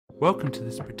Welcome to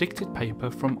this predicted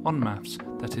paper from onmaths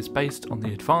that is based on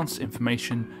the advanced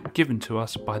information given to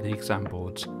us by the exam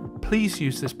boards. Please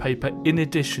use this paper in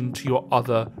addition to your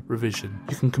other revision.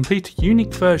 You can complete a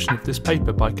unique version of this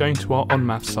paper by going to our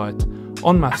onmaths site.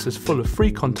 Onmaths is full of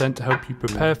free content to help you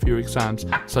prepare for your exams,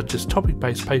 such as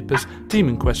topic-based papers,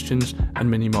 demon questions and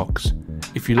mini mocks.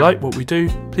 If you like what we do,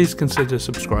 please consider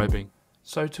subscribing.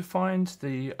 So to find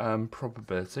the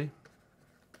probability,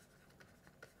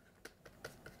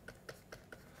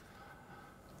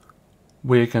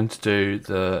 we're going to do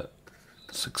the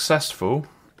successful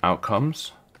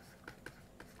outcomes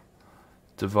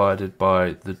divided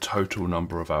by the total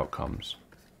number of outcomes.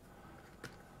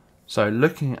 So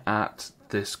looking at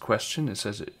this question, it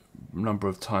says number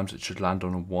of times it should land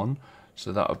on a 1.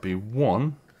 So that would be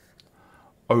 1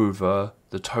 over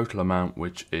the total amount,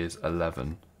 which is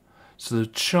 11. So the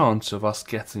chance of us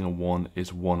getting a 1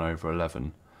 is 1 over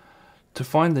 11. To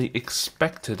find the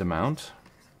expected amount,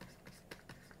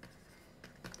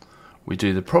 we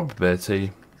do the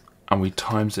probability and we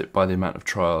times it by the amount of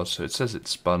trials. So it says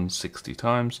it's spun 60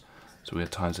 times, so we're going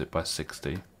to times it by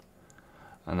 60.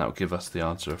 And that will give us the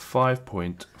answer of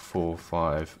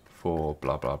 5.454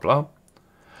 blah blah blah.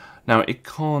 Now it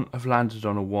can't have landed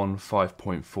on a 1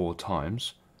 5.4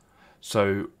 times,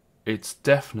 so it's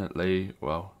definitely,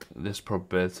 well, this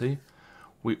probability,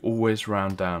 we always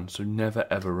round down, so never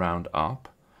ever round up,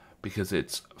 because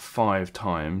it's 5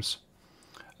 times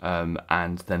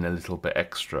and then a little bit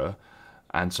extra,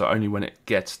 and so only when it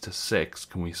gets to 6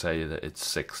 can we say that it's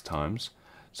 6 times.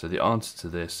 So the answer to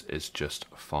this is just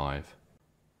 5.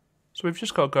 So we've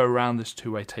just got to go around this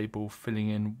two-way table filling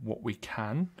in what we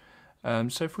can.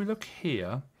 So if we look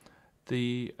here,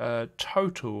 the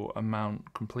total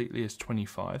amount completely is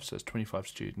 25, so it's 25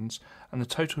 students, and the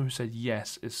total who said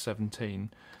yes is 17.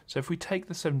 So if we take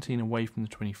the 17 away from the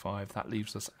 25, that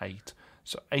leaves us 8.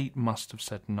 So 8 must have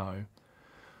said no.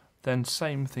 Then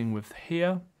same thing with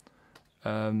here.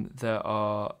 There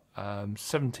are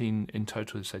 17 in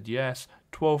total who said yes,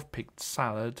 12 picked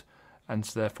salad, and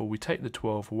so therefore we take the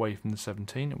 12 away from the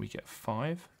 17 and we get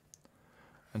 5.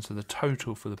 And so the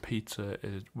total for the pizza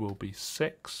will be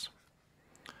 6.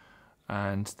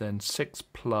 And then 6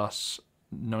 plus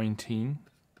 19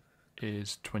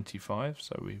 is 25,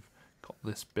 so we've got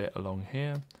this bit along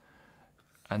here.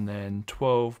 And then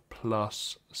 12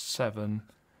 plus 7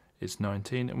 is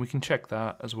 19, and we can check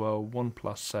that as well. 1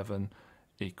 plus 7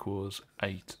 equals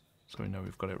 8, so we know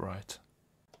we've got it right.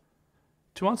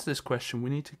 To answer this question, we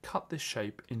need to cut this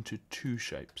shape into two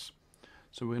shapes.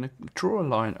 So we're going to draw a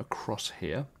line across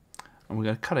here, and we're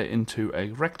going to cut it into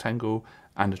a rectangle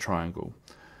and a triangle.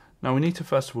 Now we need to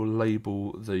first of all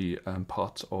label the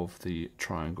parts of the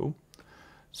triangle.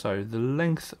 So the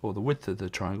length or the width of the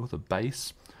triangle, the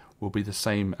base, will be the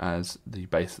same as the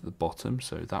base at the bottom,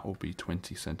 so that will be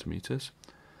 20 centimeters.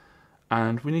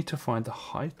 And we need to find the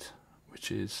height,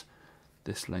 which is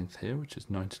this length here, which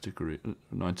is 90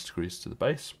 degrees to the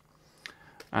base.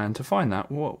 And to find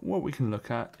that, what we can look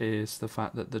at is the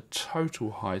fact that the total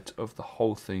height of the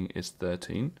whole thing is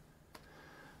 13,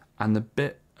 and the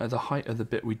height of the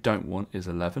bit we don't want is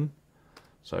 11.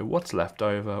 So what's left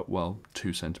over? Well,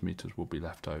 2 centimeters will be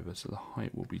left over, so the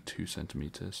height will be 2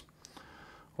 centimeters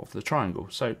of the triangle.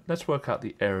 So let's work out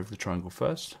the area of the triangle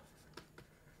first.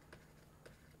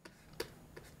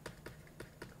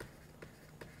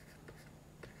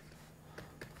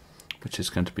 Which is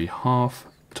going to be half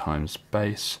times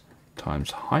base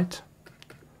times height.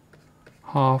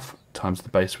 Half times the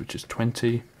base, which is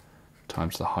 20,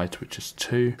 times the height, which is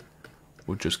 2,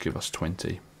 will just give us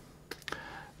 20.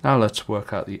 Now let's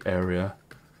work out the area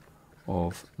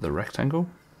of the rectangle.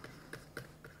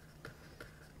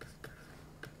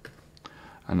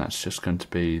 And that's just going to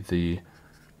be the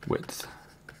width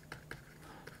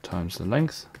times the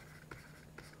length.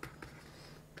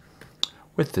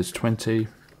 Width is 20,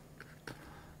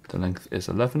 the length is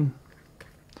 11,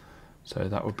 so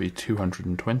that would be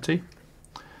 220.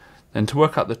 Then to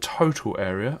work out the total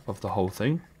area of the whole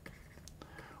thing,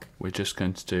 we're just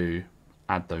going to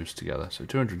add those together. So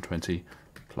 220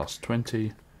 plus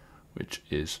 20, which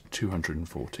is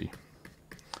 240.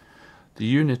 The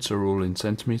units are all in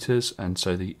centimeters, and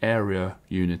so the area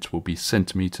units will be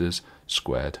centimeters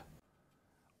squared.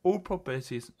 All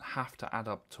probabilities have to add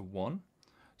up to 1.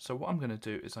 So what I'm going to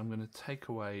do is I'm going to take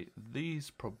away these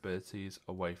probabilities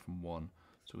away from 1.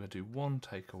 So we're going to do 1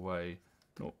 take away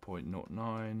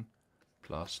 0.09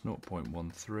 plus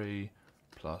 0.13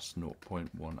 plus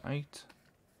 0.18.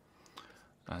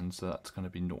 And so that's going to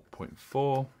be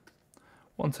 0.4.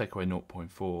 1 take away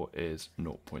 0.4 is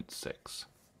 0.6.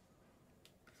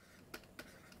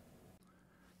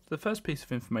 the first piece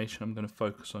of information I'm going to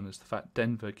focus on is the fact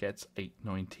Denver gets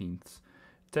 8/19.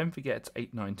 Denver gets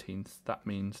 8/19, that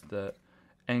means that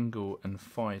Engel and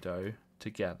Fido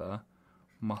together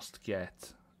must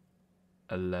get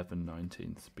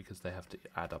 11/19 because they have to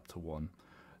add up to 1.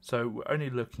 So we're only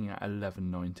looking at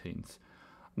 11/19.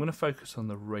 I'm going to focus on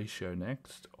the ratio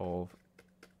next of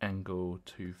Engel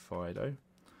to Fido.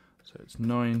 So it's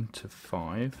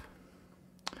 9/5.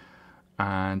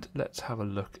 And let's have a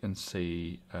look and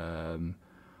see,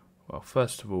 well,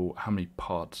 first of all, how many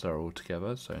parts there are all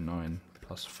together. So 9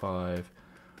 plus 5,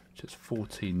 which is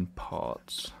 14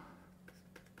 parts.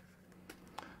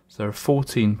 So there are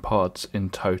 14 parts in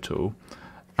total,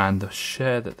 and the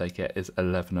share that they get is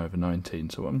 11/19.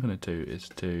 So what I'm going to do is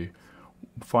to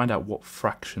find out what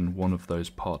fraction one of those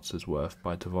parts is worth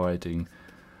by dividing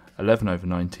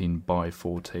 11/19 by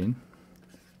 14.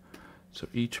 So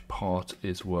each part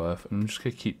is worth, and I'm just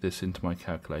going to keep this into my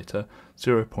calculator,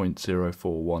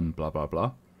 0.041 blah blah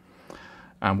blah.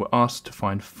 And we're asked to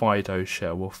find Fido's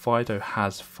share. Well, Fido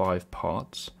has 5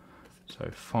 parts. So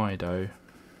Fido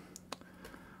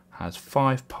has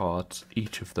 5 parts,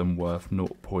 each of them worth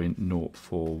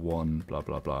 0.041 blah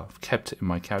blah blah. I've kept it in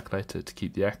my calculator to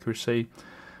keep the accuracy.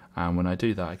 And when I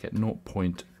do that, I get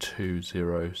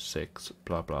 0.206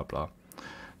 blah blah blah.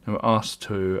 Now we're asked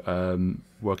to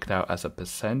work it out as a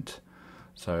percent,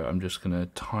 so I'm just going to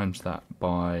times that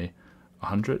by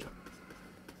 100.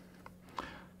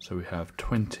 So we have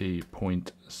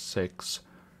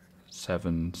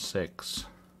 20.676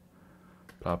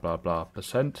 blah blah blah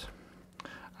percent,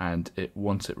 and it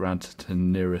wants it rounded to the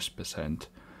nearest percent,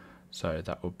 so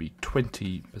that would be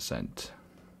 20%.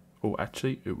 Or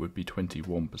actually, it would be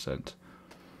 21%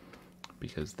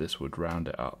 because this would round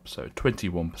it up. So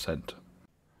 21%.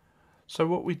 So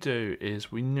what we do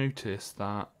is we notice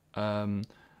that to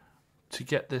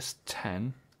get this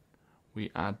 10, we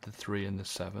add the 3 and the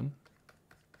 7.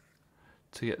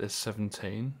 To get this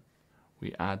 17,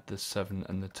 we add the 7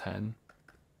 and the 10.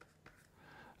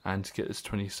 And to get this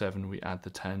 27, we add the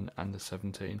 10 and the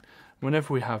 17.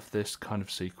 Whenever we have this kind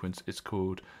of sequence, it's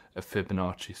called a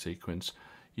Fibonacci sequence.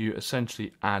 You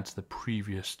essentially add the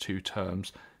previous 2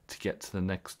 terms to get to the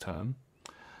next term.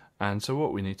 And so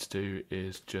what we need to do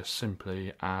is just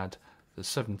simply add the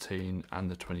 17 and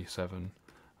the 27.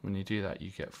 When you do that, you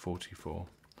get 44.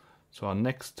 So our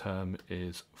next term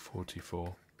is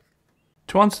 44.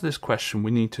 To answer this question, we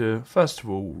need to first of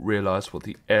all realise what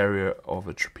the area of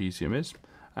a trapezium is.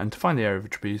 And to find the area of a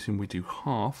trapezium, we do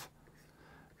half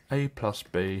a plus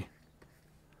b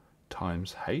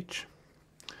times h.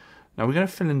 Now we're going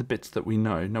to fill in the bits that we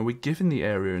know. Now we're given the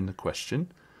area in the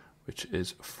question, which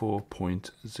is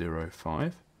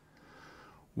 4.05.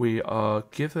 We are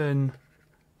given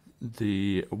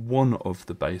the one of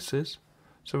the bases,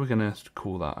 so we're going to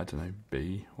call that, I don't know,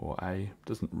 B or A,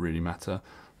 doesn't really matter.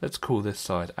 Let's call this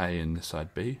side A and this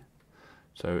side B.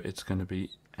 So it's going to be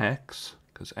x,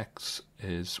 because x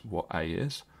is what A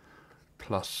is,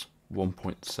 plus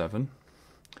 1.7,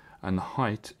 and the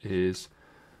height is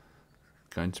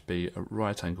going to be at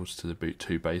right angles to the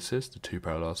 2 bases, the 2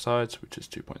 parallel sides, which is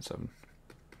 2.7.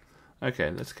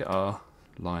 Okay, let's get our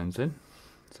lines in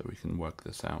so we can work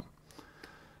this out.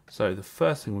 So the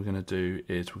first thing we're going to do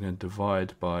is we're going to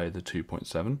divide by the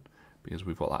 2.7 because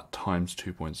we've got that times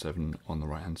 2.7 on the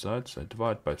right hand side. So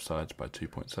divide both sides by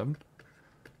 2.7,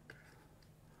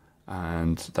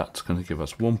 and that's going to give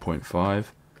us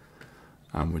 1.5,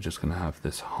 and we're just going to have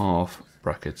this half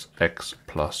brackets x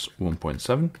plus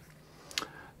 1.7.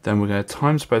 Then we're going to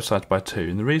times both sides by 2,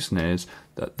 and the reason is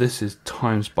that this is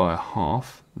times by a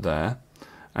half there,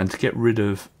 and to get rid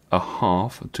of a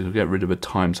half, to get rid of a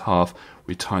times half,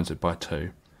 we times it by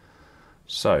 2.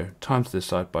 So times this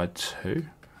side by 2,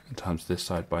 and times this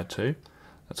side by 2,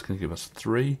 that's going to give us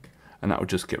 3, and that will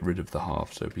just get rid of the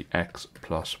half, so it will be x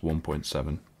plus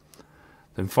 1.7.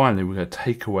 Then finally we're going to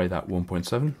take away that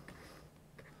 1.7,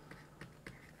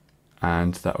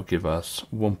 and that will give us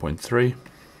 1.3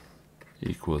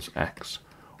 equals x,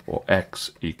 or x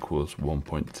equals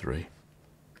 1.3.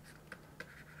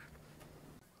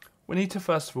 We need to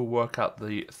first of all work out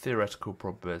the theoretical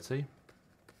probability,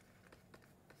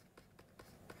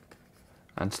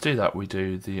 and to do that we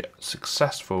do the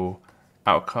successful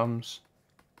outcomes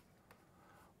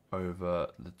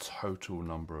over the total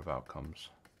number of outcomes.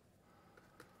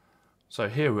 So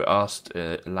here we're asked,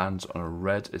 it lands on a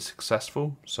red is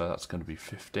successful, so that's going to be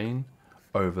 15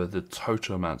 over the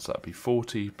total amounts. That'd be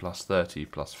 40 plus 30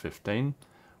 plus 15,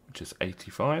 which is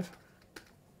 85.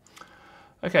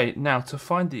 Okay, now to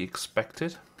find the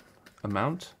expected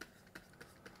amount,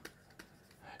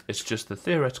 it's just the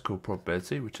theoretical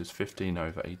probability, which is 15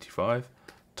 over 85,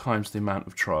 times the amount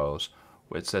of trials,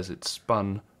 where it says it's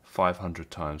spun 500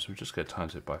 times. We just go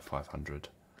times it by 500.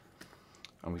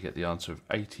 And we get the answer of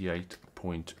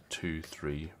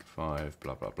 88.235,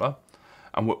 blah, blah, blah.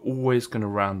 And we're always going to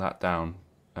round that down.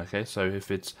 Okay, so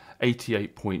if it's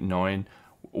 88.9, we're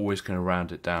always going to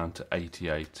round it down to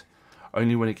 88.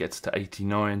 Only when it gets to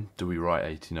 89 do we write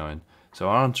 89. So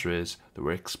our answer is that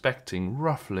we're expecting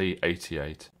roughly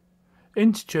 88.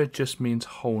 Integer just means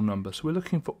whole number. So we're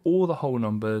looking for all the whole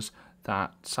numbers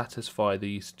that satisfy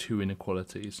these two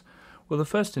inequalities. Well, the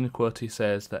first inequality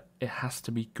says that it has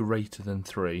to be greater than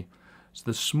 3. So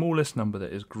the smallest number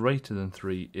that is greater than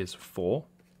 3 is 4.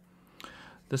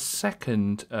 The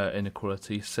second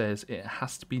inequality says it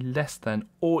has to be less than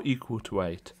or equal to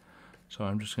 8. So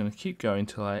I'm just going to keep going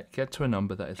till I get to a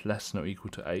number that is less than or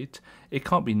equal to 8. It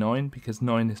can't be 9 because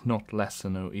 9 is not less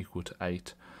than or equal to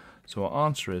 8. So our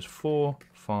answer is 4,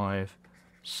 5,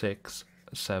 6,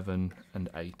 7 and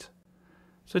 8.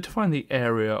 So to find the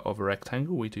area of a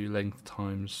rectangle, we do length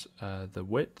times the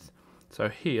width. So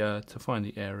here, to find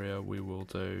the area, we will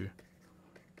do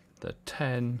the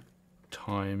 10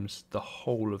 times the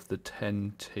whole of the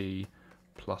 10t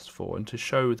plus 4. And to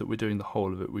show that we're doing the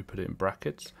whole of it, we put it in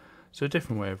brackets. So a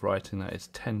different way of writing that is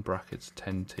 10 brackets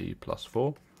 10t plus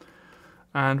 4.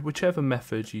 And whichever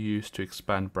method you use to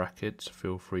expand brackets,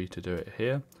 feel free to do it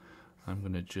here. I'm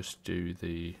going to just do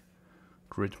the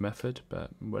grid method, but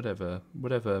whatever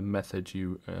method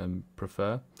you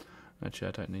prefer. Actually,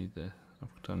 I don't need the,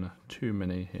 I've done too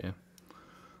many here.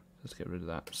 Let's get rid of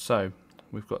that. So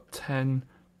we've got 10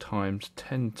 times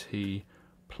 10t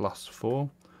plus 4.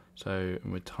 So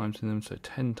we're timesing them, so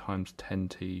 10 times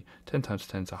 10t, 10 times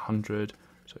 10 is 100,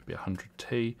 so it'd be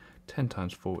 100t, 10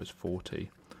 times 4 is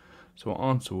 40. So our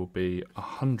answer will be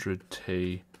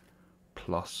 100t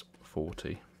plus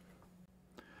 40.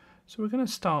 So we're going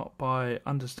to start by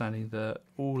understanding that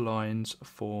all lines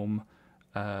form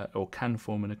or can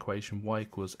form an equation y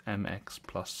equals mx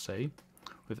plus c,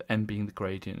 with m being the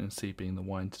gradient and c being the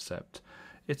y-intercept.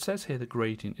 It says here the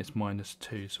gradient is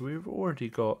 -2, so we've already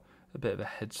got a bit of a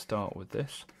head start with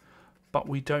this, but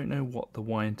we don't know what the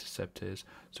y-intercept is.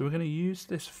 So we're going to use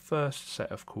this first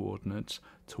set of coordinates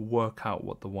to work out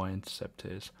what the y-intercept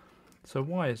is. So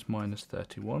y is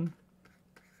 -31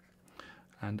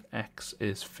 and x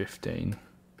is 15.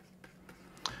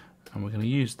 And we're going to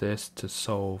use this to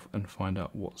solve and find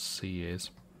out what c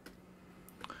is.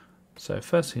 So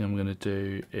first thing I'm going to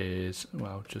do is,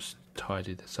 well, just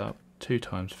tidy this up. 2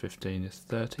 times 15 is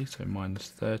 30, so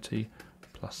 -30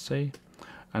 plus c.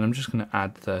 And I'm just going to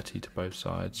add 30 to both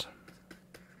sides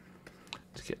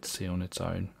to get c on its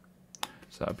own.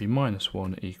 So that would be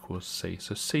 -1 equals c.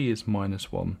 So c is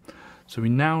 -1. So we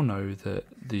now know that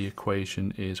the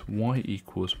equation is y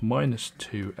equals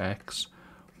 -2x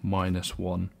minus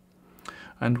 1.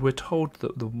 And we're told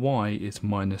that the y is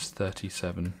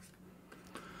 -37.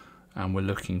 And we're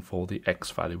looking for the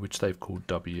x value, which they've called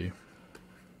w.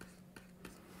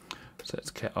 So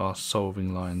let's get our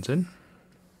solving lines in.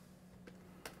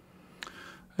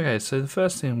 Okay, so the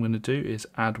first thing I'm going to do is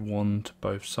add 1 to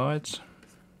both sides.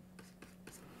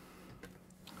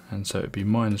 And so it would be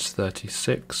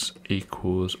 -36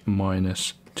 equals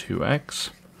 -2x.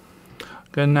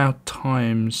 I'm going to now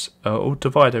times, or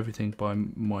divide everything by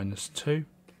 -2.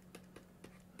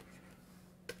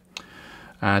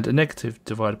 And a negative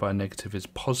divided by a negative is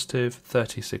positive.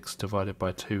 36 divided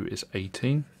by 2 is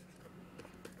 18.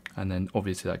 And then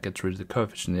obviously that gets rid of the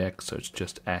coefficient of the x, so it's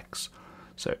just x.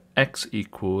 So x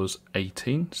equals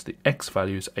 18. So the x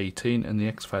value is 18 and the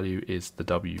x value is the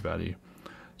w value.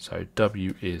 So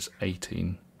w is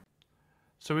 18.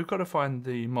 So we've got to find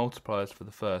the multipliers for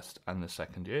the first and the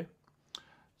second year.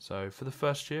 So for the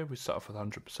first year we start off with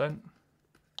 100%.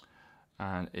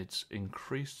 And it's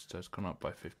increased, so it's gone up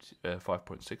by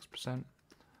 5.6%.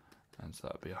 And so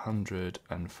that would be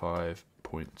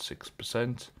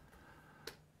 105.6%.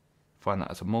 Find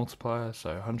that as a multiplier,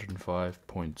 so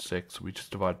 105.6, we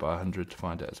just divide by 100 to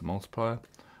find it as a multiplier,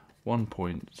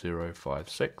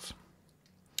 1.056.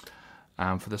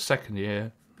 And for the second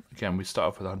year, again, we start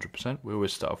off with 100%, we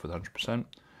always start off with 100%,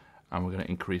 and we're going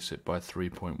to increase it by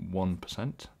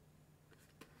 3.1%.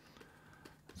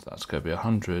 So that's going to be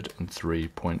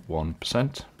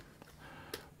 103.1%.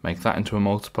 Make that into a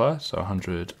multiplier, so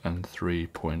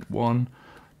 103.1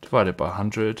 divided by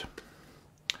 100.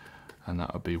 And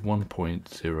that would be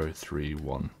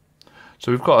 1.031.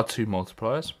 So we've got our two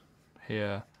multipliers,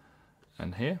 here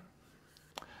and here.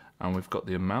 And we've got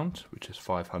the amount, which is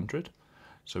 500.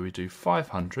 So we do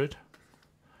 500,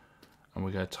 and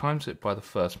we're going to times it by the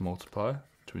first multiplier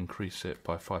to increase it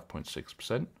by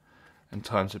 5.6%, and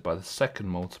times it by the second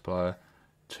multiplier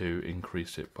to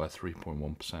increase it by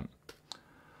 3.1%.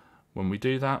 When we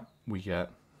do that, we get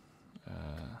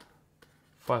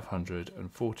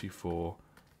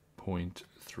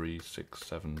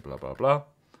 544.367 blah blah blah.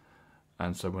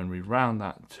 And so when we round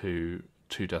that to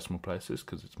 2 decimal places,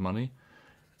 because it's money,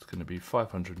 it's going to be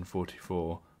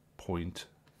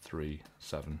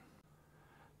 544.37.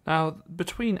 Now,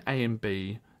 between A and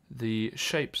B, the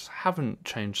shapes haven't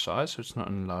changed size, so it's not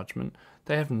an enlargement.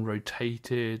 They haven't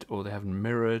rotated or they haven't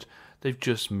mirrored, they've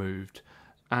just moved.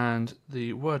 And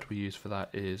the word we use for that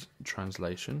is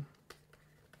translation.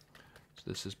 So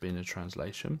this has been a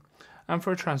translation. And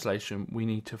for a translation, we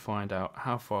need to find out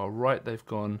how far right they've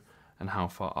gone and how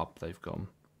far up they've gone.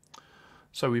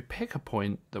 So we pick a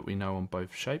point that we know on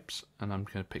both shapes, and I'm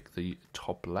going to pick the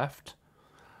top left.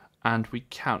 And we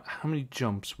count how many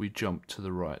jumps we jump to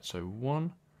the right. So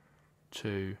 1,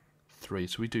 2, 3.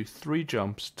 So we do 3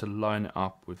 jumps to line it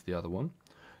up with the other one.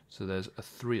 So there's a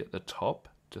 3 at the top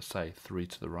to say 3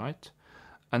 to the right.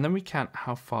 And then we count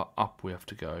how far up we have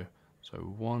to go. So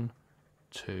 1,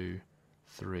 2,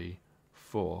 3,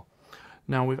 4.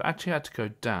 Now we've actually had to go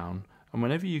down. And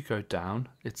whenever you go down,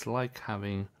 it's like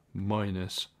having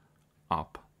minus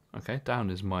up. Okay, down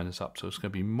is minus up. So it's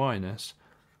going to be minus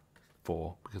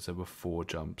 4 because there were 4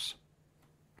 jumps.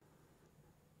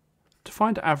 To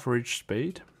find average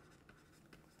speed,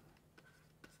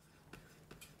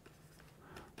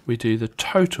 we do the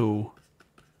total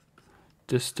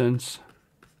distance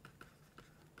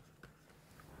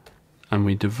and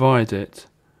we divide it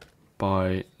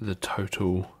by the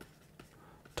total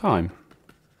time.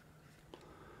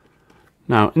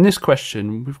 Now, in this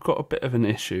question, we've got a bit of an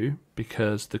issue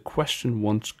because the question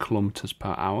wants kilometers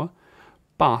per hour,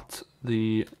 but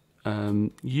the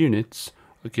units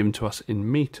are given to us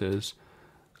in meters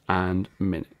and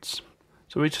minutes.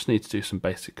 So we just need to do some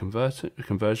basic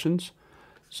conversions.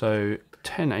 So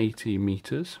 1080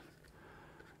 meters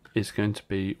is going to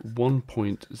be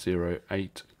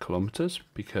 1.08 kilometers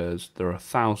because there are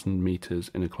 1,000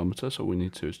 meters in a kilometer. So all we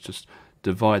need to do is just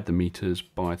divide the meters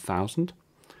by 1,000.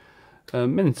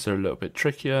 Minutes are a little bit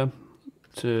trickier.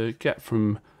 To get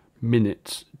from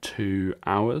minutes to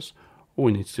hours, all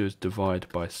we need to do is divide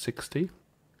by 60.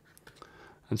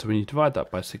 And so when you divide that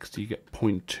by 60, you get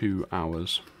 0.2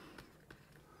 hours.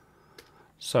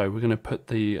 So we're going to put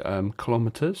the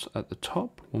kilometers at the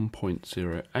top,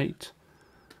 1.08,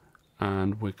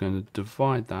 and we're going to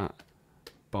divide that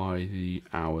by the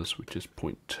hours, which is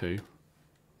 0.2.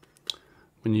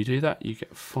 When you do that, you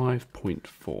get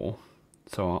 5.4.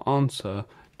 So our answer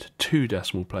to 2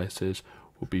 decimal places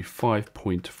will be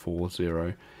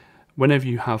 5.40. Whenever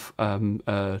you have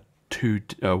a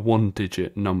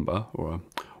one-digit number or a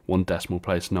 1 decimal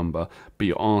place number, but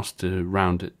you're asked to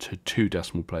round it to 2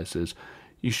 decimal places,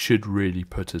 you should really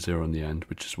put a 0 on the end,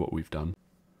 which is what we've done.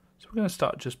 So we're going to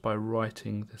start just by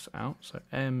writing this out. So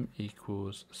m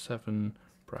equals 7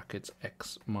 brackets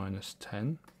x minus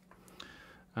 10.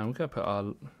 And we're going to put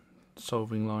our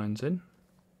solving lines in.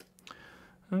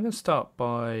 I'm going to start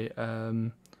by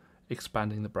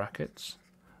expanding the brackets.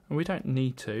 And we don't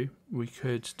need to. We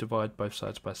could divide both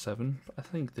sides by 7, but I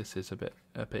think this is a bit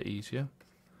easier.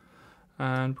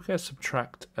 And we're going to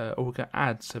subtract, or we're going to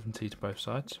add 70 to both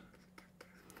sides.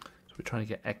 So we're trying to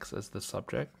get x as the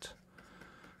subject.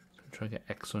 So we're trying to get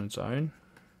x on its own.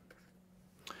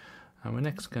 And we're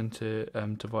next going to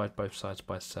divide both sides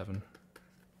by 7.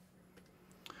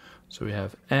 So we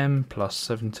have m plus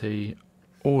 70,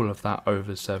 all of that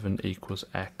over 7 equals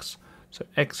x. So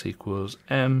x equals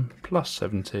m plus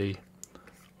 70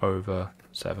 over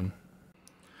 7.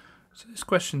 So this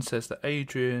question says that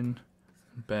Adrian,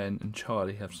 Ben and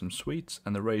Charlie have some sweets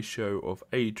and the ratio of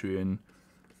Adrian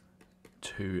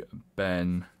to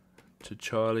Ben to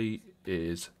Charlie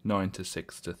is 9 to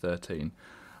 6 to 13.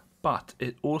 But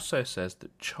it also says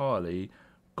that Charlie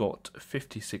got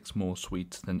 56 more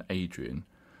sweets than Adrian.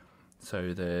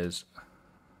 So there's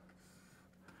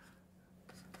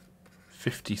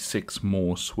 56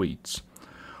 more sweets.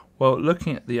 Well,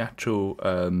 looking at the actual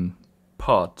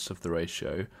parts of the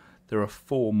ratio, there are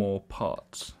 4 more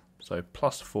parts. So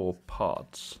plus 4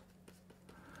 parts,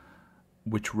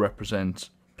 which represent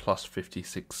plus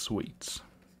 56 sweets.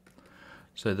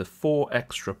 So the 4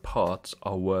 extra parts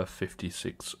are worth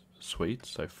 56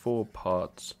 sweets. So 4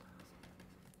 parts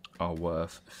are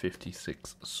worth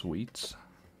 56 sweets.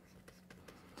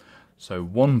 So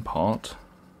 1 part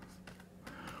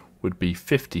would be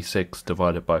 56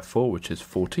 divided by 4, which is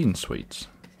 14 sweets.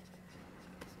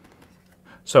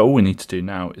 So all we need to do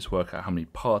now is work out how many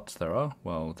parts there are.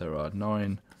 Well, there are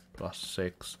 9 plus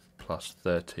 6 plus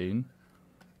 13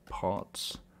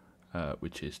 parts,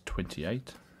 which is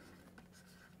 28.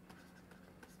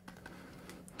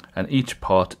 and each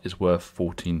part is worth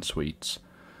 14 sweets.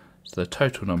 So the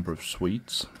total number of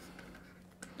sweets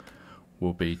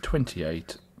will be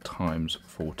 28 times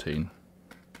 14.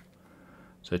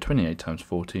 So 28 times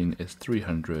 14 is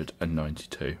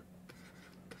 392.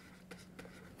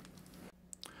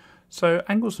 So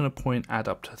angles on a point add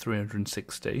up to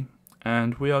 360,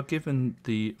 and we are given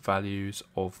the values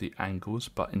of the angles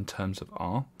but in terms of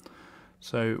r.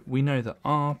 So we know that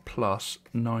r plus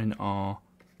 9r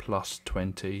plus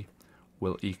 20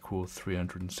 will equal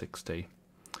 360.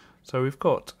 So we've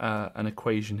got an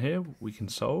equation here we can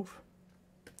solve.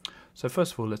 So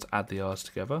first of all, let's add the r's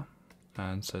together,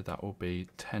 and so that will be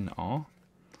 10r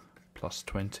plus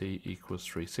 20 equals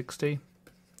 360.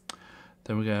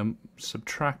 Then we're going to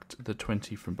subtract the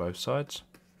 20 from both sides.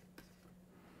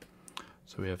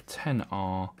 So we have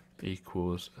 10r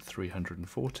equals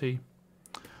 340, and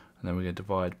then we're going to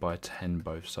divide by 10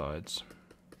 both sides.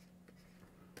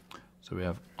 So we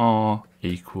have r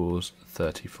equals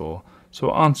 34.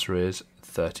 So our answer is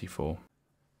 34.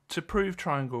 To prove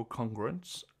triangle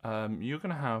congruence, you're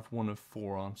going to have one of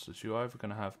four answers. You're either going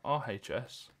to have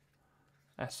RHS,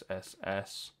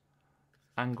 SSS,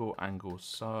 angle, angle,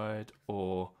 side,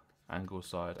 or angle,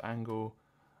 side, angle,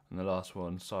 and the last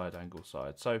one, side, angle,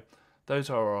 side. So those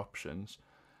are our options.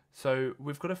 So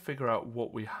we've got to figure out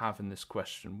what we have in this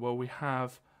question. Well, we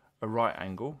have a right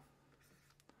angle,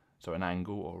 so an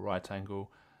angle or right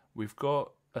angle. We've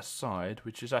got a side,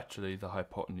 which is actually the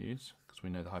hypotenuse, because we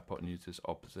know the hypotenuse is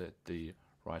opposite the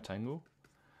right angle.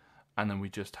 And then we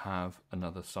just have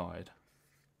another side.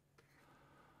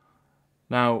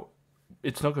 Now,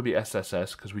 it's not going to be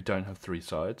SSS because we don't have three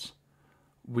sides.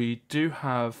 We do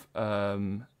have a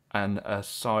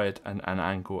side and an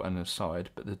angle and a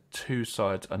side, but the two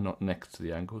sides are not next to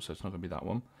the angle, so it's not going to be that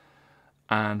one.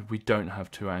 And we don't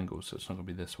have two angles, so it's not going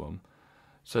to be this one.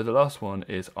 So the last one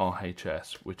is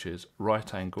RHS, which is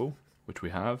right angle, which we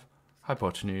have,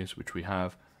 hypotenuse, which we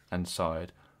have, and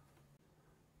side.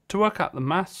 To work out the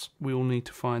mass, we will need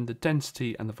to find the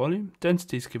density and the volume.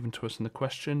 Density is given to us in the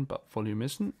question, but volume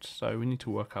isn't, so we need to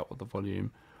work out what the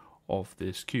volume of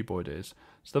this cuboid is.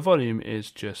 So the volume is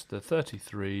just the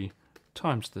 33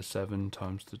 times the 7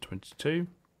 times the 22.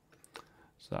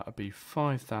 So that would be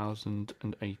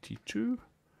 5,082,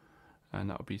 and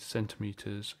that would be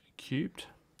centimetres cubed.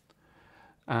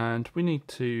 And we need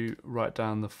to write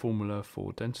down the formula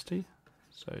for density.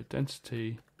 So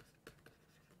density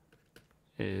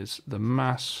is the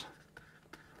mass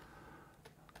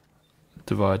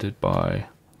divided by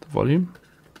the volume.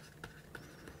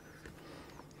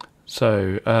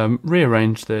 So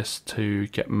rearrange this to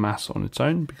get mass on its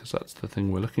own, because that's the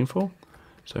thing we're looking for.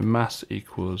 So mass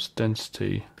equals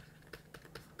density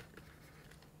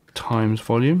times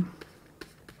volume.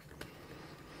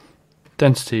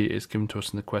 Density is given to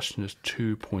us in the question as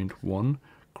 2.1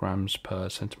 grams per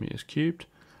centimetres cubed.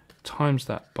 Times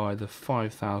that by the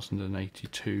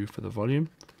 5,082 for the volume,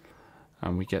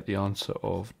 and we get the answer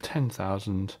of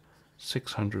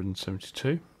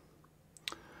 10,672.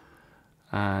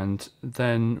 And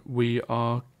then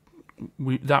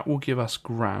that will give us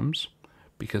grams,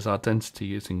 because our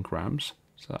density is in grams,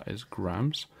 so that is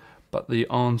grams, but the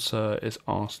answer is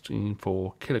asking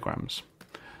for kilograms.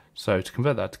 So to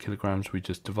convert that to kilograms, we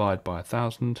just divide by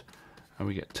 1,000, and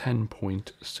we get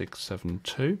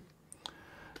 10.672.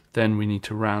 Then we need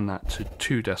to round that to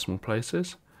 2 decimal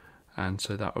places, and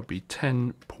so that would be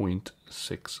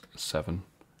 10.67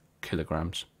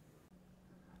 kilograms.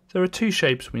 There are two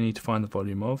shapes we need to find the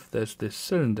volume of. There's this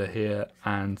cylinder here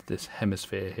and this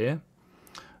hemisphere here.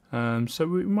 So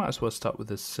we might as well start with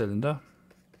this cylinder.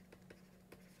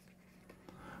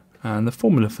 And the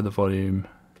formula for the volume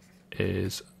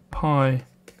is pi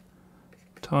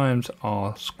times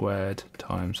r squared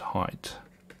times height.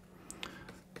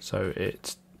 So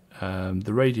it's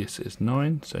the radius is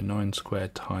 9, so 9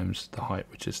 squared times the height,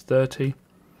 which is 30.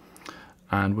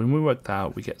 And when we work that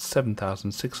out, we get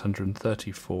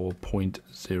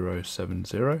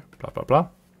 7,634.070, blah, blah, blah.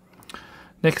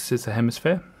 Next is the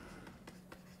hemisphere.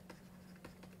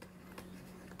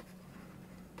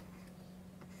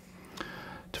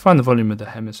 To find the volume of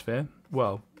the hemisphere,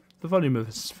 well, the volume of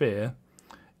a sphere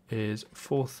is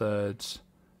 4/3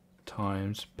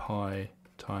 times pi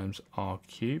times r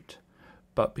cubed.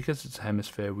 But because it's a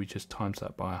hemisphere, we just times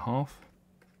that by 1/2.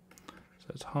 So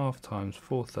it's 1/2 times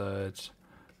 4/3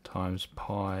 times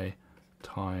pi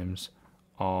times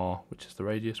r, which is the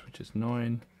radius, which is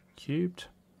 9 cubed.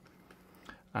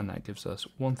 And that gives us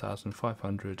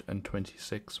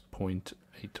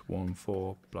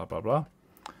 1,526.814, blah, blah, blah.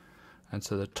 And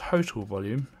so the total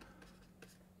volume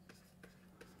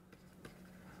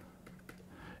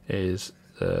is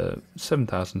the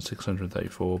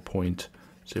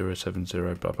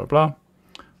 7,634.070 blah blah blah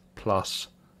plus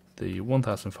the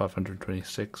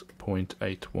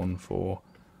 1,526.814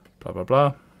 blah blah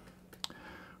blah,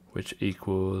 which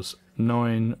equals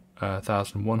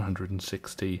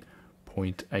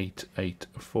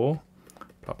 9,160.884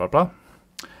 blah blah blah.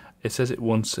 It says it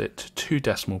wants it to 2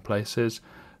 decimal places,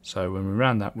 so when we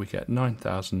round that we get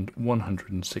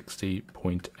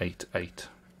 9,160.88.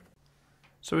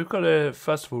 So we've got to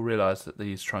first of all realise that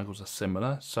these triangles are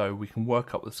similar, so we can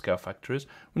work out what the scale factor is.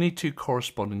 We need 2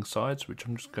 corresponding sides, which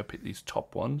I'm just going to pick these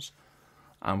top ones,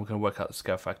 and we're going to work out the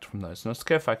scale factor from those. Now, the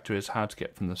scale factor is how to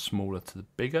get from the smaller to the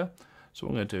bigger. So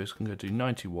what I'm going to do is I'm going to do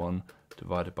 91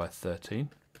 divided by 13,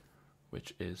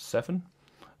 which is 7.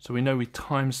 So we know we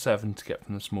times 7 to get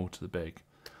from the small to the big.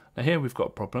 Now here we've got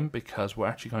a problem because we're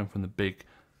actually going from the big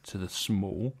to the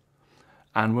small.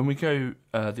 And when we go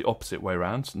the opposite way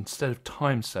around, so instead of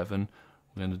times 7,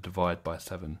 we're going to divide by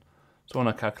 7. So on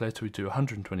our calculator we do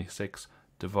 126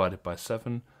 divided by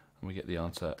 7, and we get the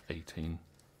answer 18.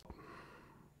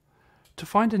 To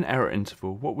find an error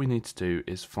interval, what we need to do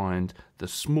is find the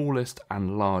smallest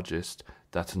and largest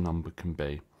that a number can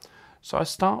be. So I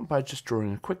start by just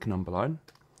drawing a quick number line,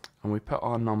 and we put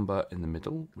our number in the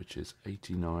middle, which is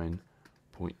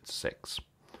 89.6.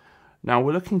 Now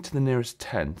we're looking to the nearest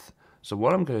tenth, so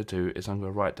what I'm going to do is I'm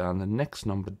going to write down the next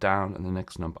number down and the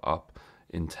next number up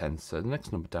in tenths. So the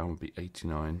next number down would be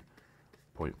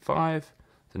 89.5,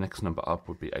 the next number up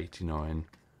would be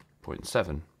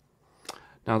 89.7.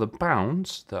 Now the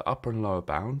bounds, the upper and lower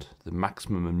bound, the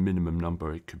maximum and minimum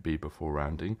number it could be before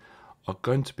rounding, are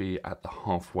going to be at the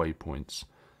halfway points.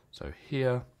 So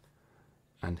here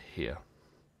and here.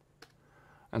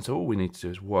 And so all we need to do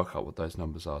is work out what those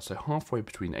numbers are. So halfway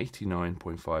between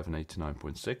 89.5 and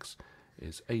 89.6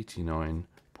 is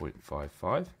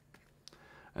 89.55.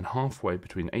 And halfway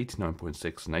between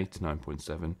 89.6 and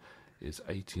 89.7 is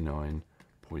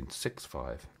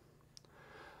 89.65.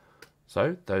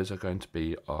 So those are going to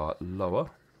be our lower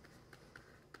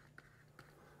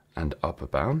and upper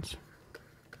bounds.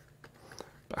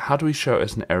 But how do we show it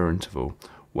as an error interval?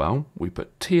 Well, we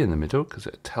put t in the middle because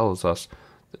it tells us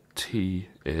that t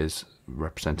is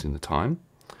representing the time,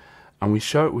 and we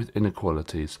show it with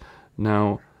inequalities.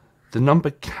 Now, the number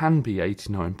can be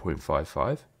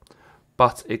 89.55,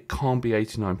 but it can't be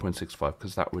 89.65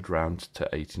 because that would round to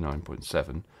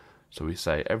 89.7. So we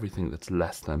say everything that's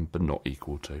less than but not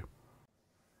equal to.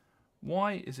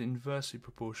 Y is inversely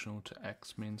proportional to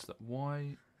x means that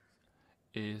y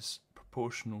is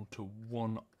proportional to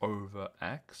 1 over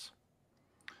x.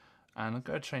 And I'm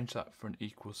going to change that for an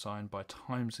equal sign by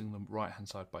timesing the right hand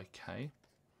side by k.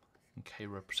 And k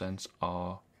represents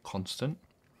our constant.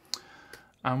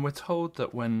 And we're told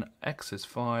that when x is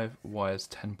 5, y is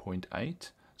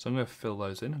 10.8. So I'm going to fill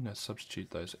those in. I'm going to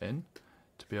substitute those in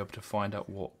to be able to find out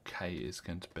what k is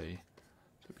going to be.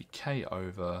 So it'll be k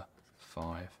over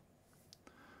 5.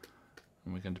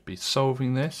 And we're going to be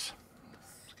solving this.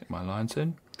 Let's get my lines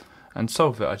in. And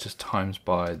solve it, I just times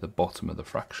by the bottom of the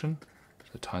fraction.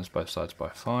 So times both sides by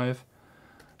 5.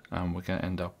 And we're going to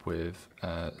end up with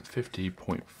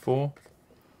 50.4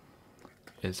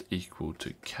 is equal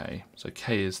to k. So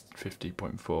k is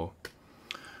 50.4.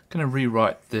 I'm going to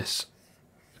rewrite this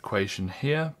equation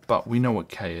here, but we know what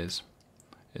k is.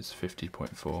 It's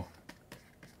 50.4.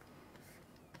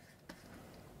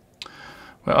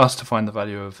 We're asked to find the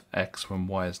value of x when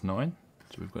y is 9.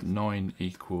 So we've got 9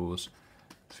 equals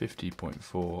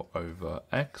 50.4 over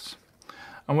x.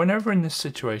 And whenever in this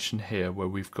situation here where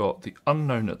we've got the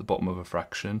unknown at the bottom of a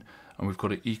fraction and we've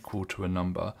got it equal to a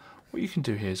number, what you can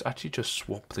do here is actually just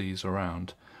swap these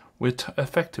around.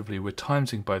 Effectively we're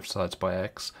timesing both sides by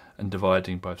x and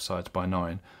dividing both sides by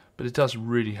 9. But it does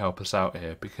really help us out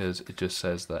here because it just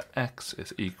says that x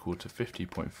is equal to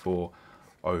 50.4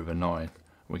 over 9.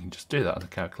 We can just do that on the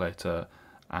calculator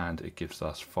and it gives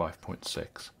us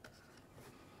 5.6.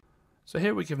 So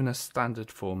here we're given a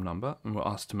standard form number and we're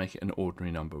asked to make it an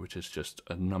ordinary number, which is just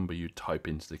a number you type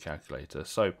into the calculator.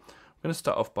 So I'm going to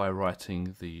start off by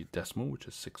writing the decimal, which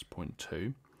is 6.2,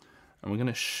 and we're going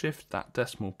to shift that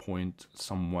decimal point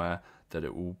somewhere that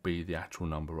it will be the actual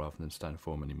number rather than standard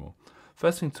form anymore.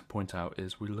 First thing to point out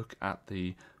is we look at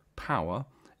the power.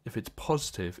 If it's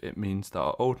positive, it means that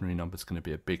our ordinary number is going to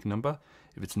be a big number.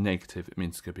 If it's negative, it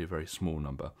means it's going to be a very small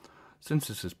number. Since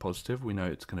this is positive, we know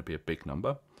it's going to be a big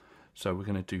number. So we're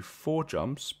going to do 4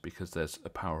 jumps, because there's a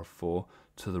power of 4,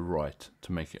 to the right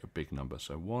to make it a big number.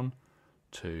 So 1,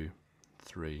 2,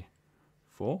 3,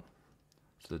 4.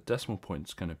 So the decimal point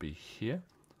is going to be here.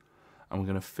 And we're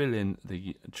going to fill in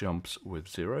the jumps with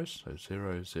zeros. So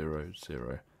 0, 0,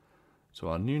 0, So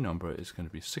our new number is going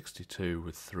to be 62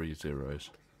 with 3 zeros,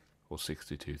 or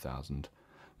 62,000.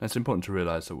 Now it's important to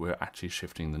realise that we're actually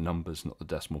shifting the numbers, not the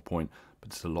decimal point, but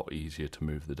it's a lot easier to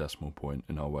move the decimal point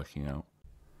in our working out.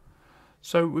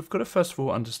 So we've got to first of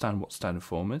all understand what standard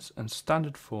form is, and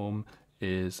standard form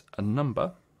is a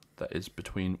number that is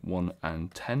between 1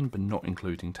 and 10, but not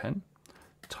including 10,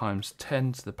 times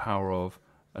 10 to the power of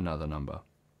another number.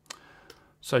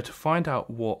 So to find out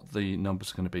what the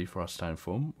numbers are going to be for our standard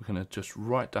form, we're going to just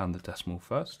write down the decimal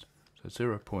first, so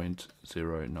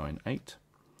 0.098.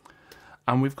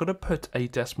 And we've got to put a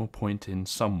decimal point in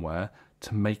somewhere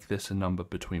to make this a number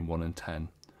between 1 and 10.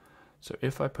 So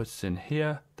if I put it in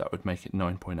here, that would make it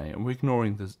 9.8, and we're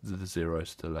ignoring the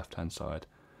zeros to the left-hand side.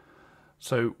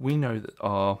 So we know that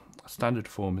our standard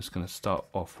form is going to start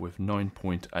off with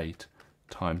 9.8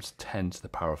 times 10 to the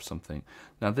power of something.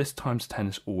 Now this times 10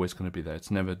 is always going to be there.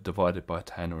 It's never divided by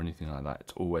 10 or anything like that.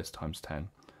 It's always times 10.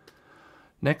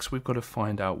 Next, we've got to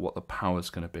find out what the power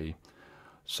is going to be.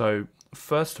 So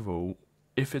first of all,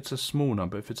 if it's a small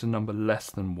number, if it's a number less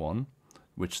than 1,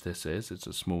 which this is, it's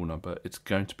a small number, it's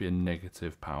going to be a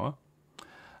negative power.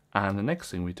 And the next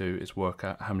thing we do is work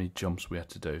out how many jumps we had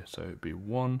to do. So it would be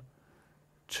 1,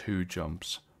 2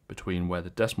 jumps between where the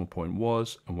decimal point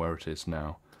was and where it is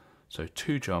now. So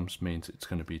 2 jumps means it's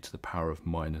going to be to the power of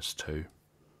 -2.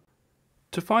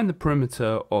 To find the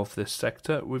perimeter of this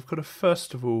sector, we've got to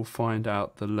first of all find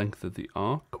out the length of the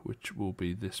arc, which will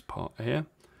be this part here.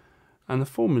 And the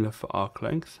formula for arc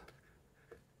length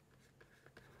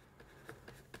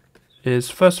is,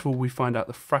 first of all, we find out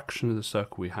the fraction of the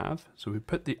circle we have. So we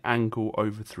put the angle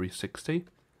over 360,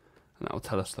 and that will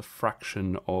tell us the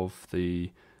fraction of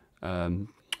the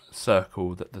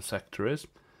circle that the sector is.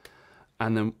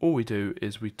 And then all we do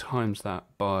is we times that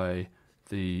by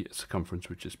the circumference,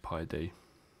 which is pi d.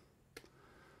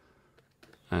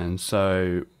 And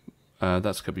so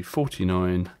that's going to be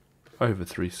 49 over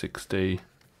 360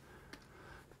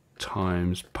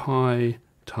 times pi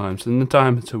times, and the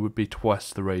diameter would be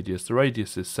twice the radius. The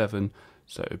radius is 7,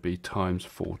 so it would be times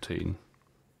 14.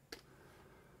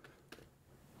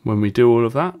 When we do all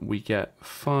of that, we get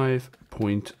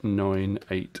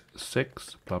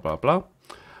 5.986, blah, blah, blah.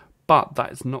 But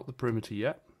that is not the perimeter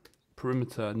yet.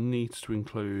 Perimeter needs to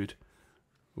include,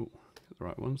 get the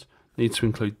right ones, needs to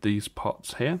include these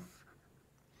pots here.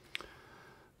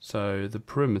 So the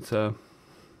perimeter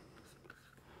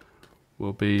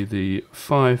will be the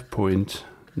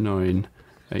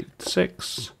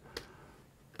 5.986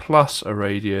 plus a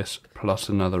radius plus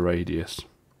another radius.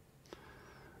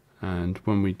 And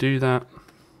when we do that,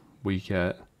 we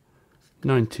get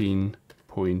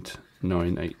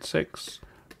 19.986,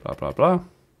 blah, blah, blah.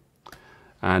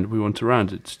 And we want to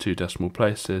round it to 2 decimal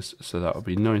places, so that will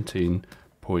be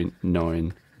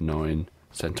 19.99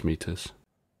 centimetres.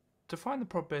 To find the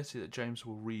probability that James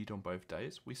will read on both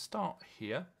days, we start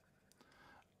here,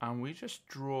 and we just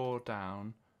draw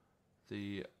down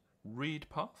the read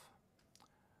path,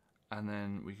 and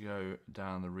then we go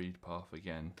down the read path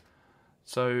again.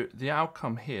 So the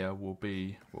outcome here will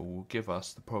be, well, will give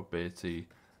us the probability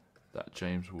that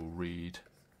James will read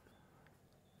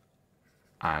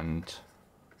and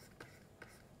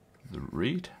the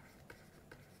read.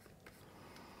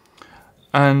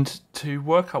 And to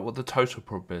work out what the total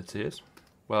probability is,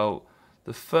 well,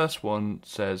 the first one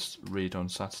says read on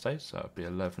Saturday, so that would be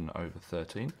 11 over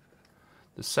 13.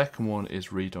 The second one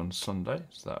is read on Sunday,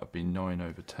 so that would be 9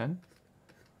 over 10.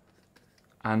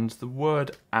 And the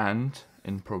word and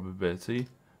in probability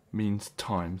means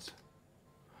times.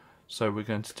 So we're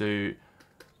going to do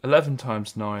 11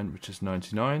 times 9, which is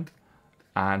 99,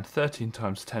 and 13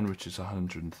 times 10, which is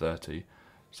 130.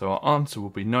 So our answer will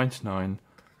be 99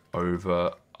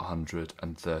 over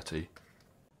 130.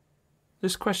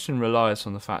 This question relies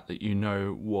on the fact that you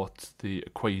know what the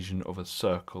equation of a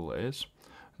circle is.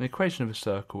 The equation of a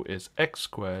circle is x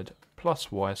squared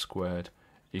plus y squared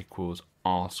equals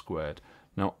r squared.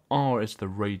 Now r is the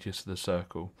radius of the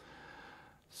circle.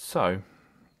 So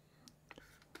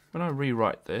when I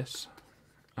rewrite this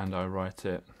and I write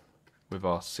it with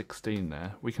our 16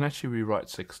 there, we can actually rewrite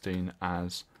 16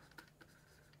 as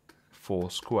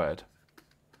 4 squared.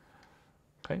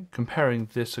 Okay, comparing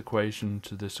this equation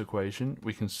to this equation,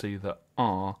 we can see that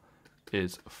r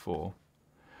is 4.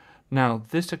 Now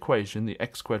this equation, the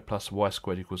x squared plus y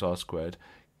squared equals r squared,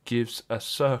 gives a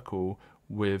circle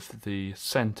with the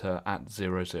centre at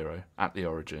 0, 0, at the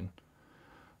origin.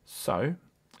 So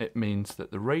it means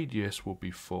that the radius will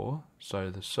be 4,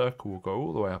 so the circle will go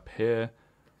all the way up here,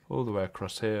 all the way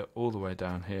across here, all the way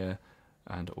down here,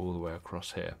 and all the way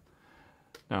across here.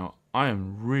 Now, I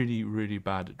am really, really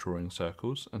bad at drawing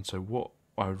circles, and so what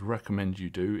I would recommend you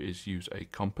do is use a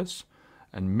compass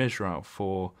and measure out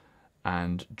 4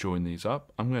 and join these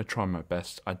up. I'm going to try my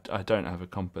best. I don't have a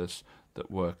compass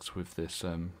that works with this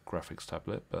graphics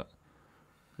tablet, but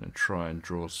I'm going to try and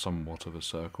draw somewhat of a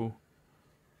circle.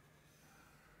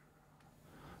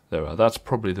 There we are. That's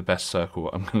probably the best circle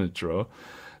I'm going to draw.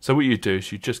 So what you do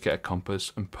is you just get a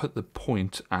compass and put the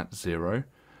point at 0,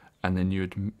 and then you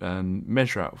would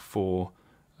measure out 4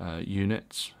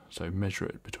 units. So measure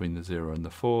it between the 0 and the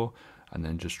 4, and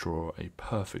then just draw a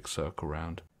perfect circle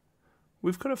round.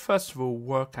 We've got to first of all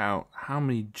work out how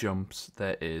many jumps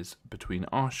there is between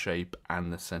our shape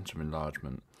and the centre of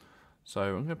enlargement. So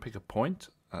I'm going to pick a point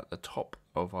at the top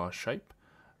of our shape,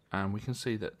 and we can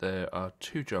see that there are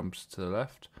 2 jumps to the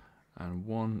left, and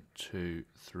 1, 2,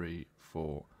 3,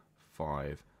 4,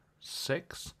 5,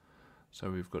 6.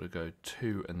 So we've got to go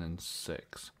 2 and then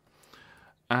 6.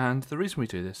 And the reason we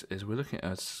do this is we're looking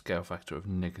at a scale factor of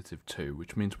 -2,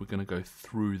 which means we're going to go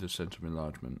through the centre of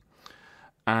enlargement.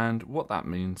 And what that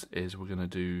means is we're going to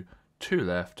do 2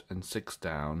 left and 6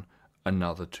 down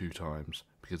another 2 times,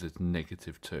 because it's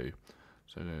 -2.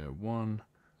 So 1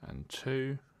 and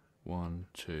 2, 1,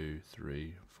 2,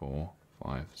 3, 4,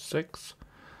 5, 6.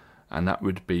 And that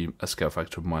would be a scale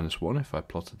factor of -1 if I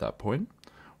plotted that point.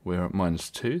 We're at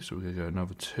 -2, so we're going to go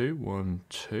another 2, 1,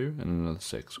 2, and another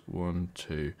 6. 1,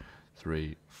 2,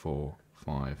 3, 4,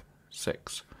 5,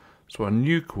 6. So our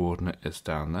new coordinate is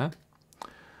down there.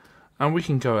 And we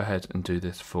can go ahead and do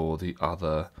this for the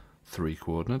other 3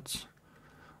 coordinates.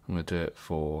 I'm going to do it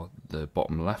for the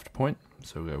bottom left point.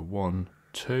 So we go 1,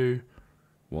 2,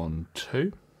 1,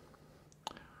 2,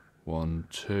 1,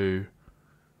 2,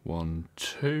 1,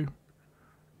 2,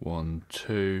 1,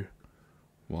 2,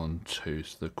 1, 2.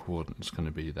 So the coordinate's going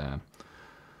to be there.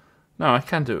 Now I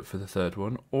can do it for the third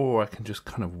one, or I can just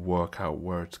kind of work out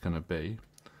where it's going to be.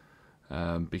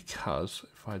 Because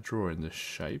if I draw in this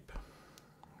shape,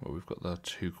 well, we've got the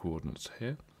 2 coordinates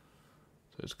here.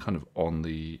 So it's kind of on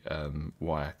the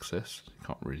y-axis. You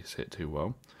can't really see it too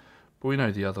well. But we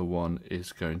know the other one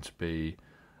is going to be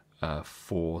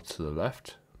 4 to the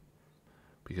left,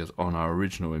 because on our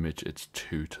original image it's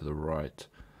 2 to the right.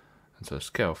 And so a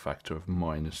scale factor of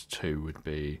 -2 would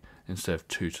be, instead of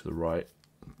 2 to the right,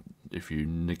 if you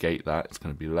negate that, it's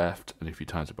going to be left, and if you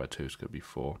times it by 2, it's going to be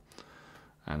 4.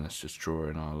 And let's just draw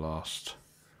in our last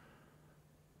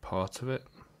part of it,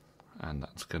 and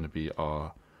that's going to be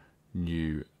our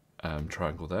new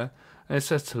triangle there. And it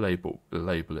says to label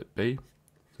it B,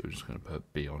 so we're just going to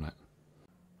put B on it.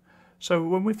 So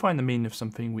when we find the mean of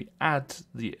something, we add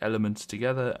the elements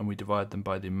together and we divide them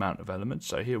by the amount of elements.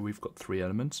 So here we've got 3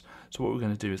 elements. So what we're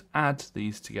going to do is add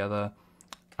these together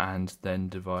and then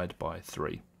divide by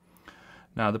 3.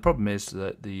 Now the problem is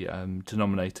that the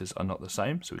denominators are not the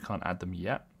same, so we can't add them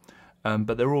yet.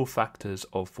 But they're all factors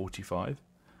of 45.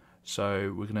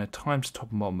 So we're going to times top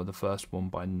and bottom of the first one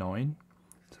by 9.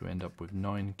 So we end up with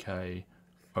 9k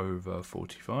over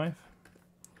 45.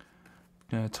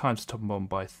 Times the top and bottom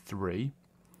by 3,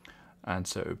 and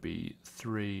so it would be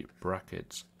 3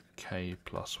 brackets k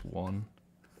plus 1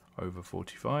 over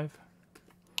 45,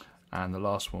 and the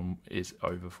last one is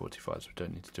over 45, so we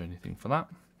don't need to do anything for that.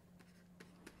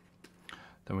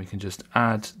 Then we can just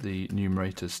add the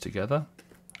numerators together,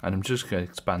 and I'm just going to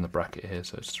expand the bracket here,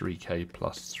 so it's 3k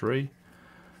plus 3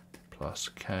 plus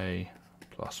k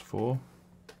plus 4,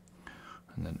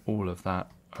 and then all of that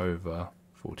over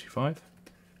 45.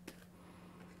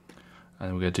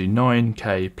 And we're going to do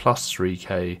 9k plus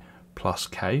 3k plus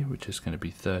k, which is going to be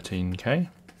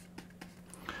 13k.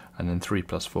 And then 3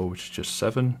 plus 4, which is just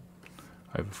 7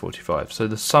 over 45. So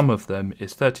the sum of them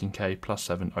is 13k plus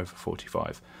 7 over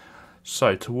 45.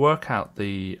 So to work out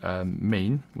the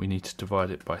mean, we need to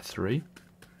divide it by 3.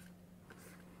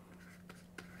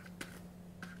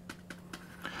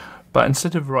 But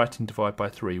instead of writing divide by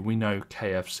 3, we know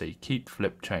KFC, keep,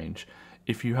 flip, change.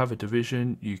 If you have a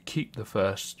division, you keep the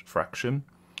first fraction,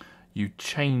 you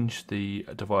change the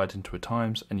divide into a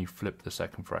times, and you flip the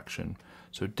second fraction.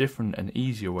 So a different and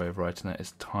easier way of writing that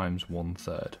is times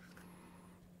 1/3.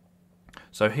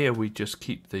 So here we just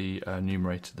keep the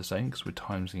numerator the same because we're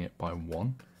timesing it by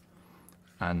 1.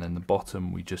 And then the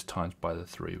bottom we just times by the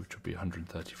 3, which would be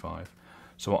 135.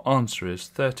 So our answer is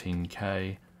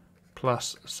 13k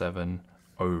plus 7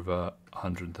 over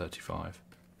 135.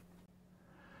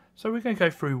 So we're going to go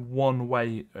through one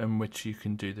way in which you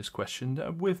can do this question.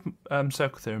 With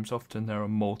circle theorems, often there are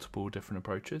multiple different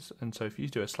approaches, and so if you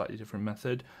do a slightly different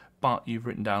method, but you've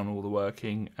written down all the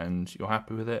working and you're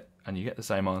happy with it, and you get the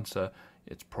same answer,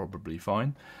 it's probably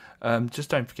fine. Just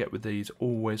don't forget with these,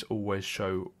 always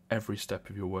show every step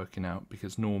of your working out,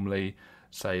 because normally,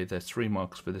 say there's 3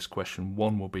 marks for this question,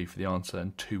 1 will be for the answer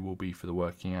and 2 will be for the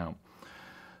working out.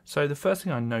 So the first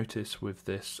thing I notice with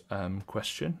this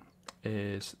question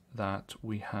is that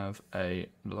we have a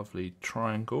lovely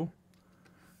triangle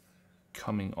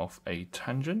coming off a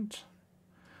tangent,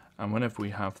 and whenever we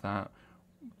have that,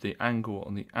 the angle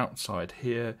on the outside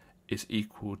here is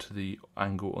equal to the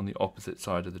angle on the opposite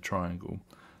side of the triangle.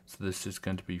 So this is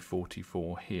going to be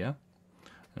 44 here.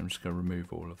 I'm just going to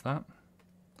remove all of that.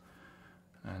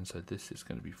 And so this is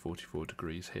going to be 44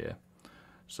 degrees here.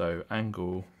 So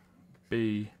angle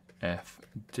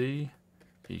BFD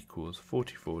equals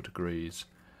 44 degrees.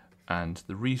 And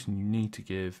the reason you need to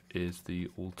give is the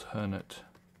alternate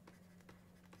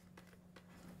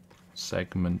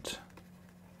segment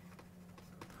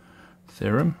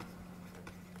theorem.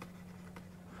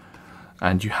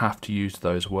 And you have to use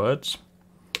those words,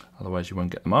 otherwise you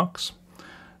won't get the marks.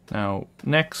 Now,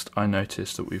 next I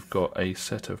notice that we've got a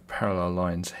set of parallel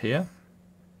lines here,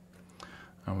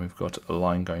 and we've got a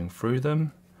line going through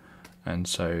them, and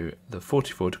so the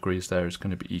 44 degrees there is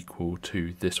going to be equal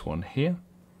to this one here,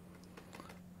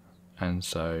 and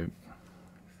so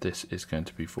this is going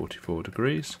to be 44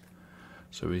 degrees.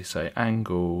 So we say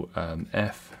angle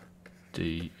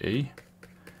FDE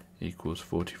equals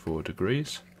 44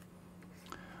 degrees.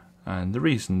 And the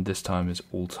reason this time is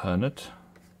alternate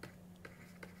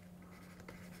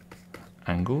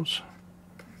angles,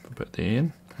 put the E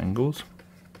in, angles.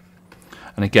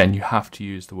 And again, you have to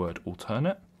use the word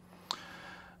alternate.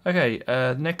 Okay,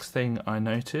 next thing I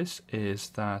notice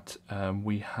is that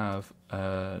we have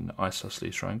an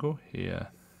isosceles triangle here,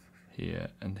 here,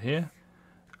 and here.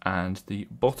 And the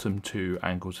bottom 2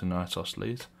 angles in an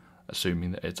isosceles,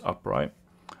 assuming that it's upright,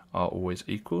 are always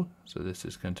equal. So this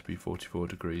is going to be 44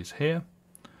 degrees here.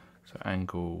 So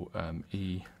angle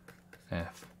EFD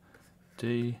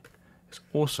is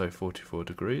also 44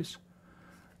 degrees.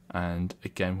 And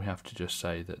again, we have to just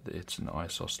say that it's an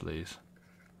isosceles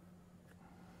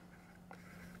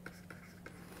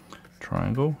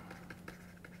triangle.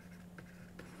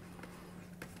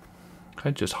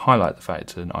 Okay, just highlight the fact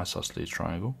it's an isosceles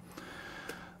triangle.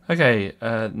 Okay,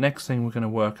 next thing we're going to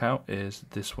work out is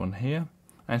this one here.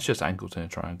 And it's just angles in a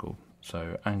triangle.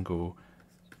 So angle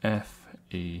FED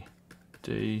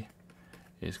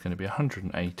is going to be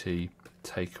 180,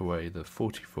 take away the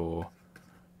 44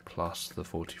 plus the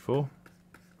 44.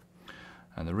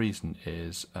 And the reason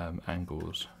is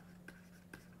angles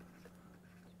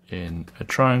in a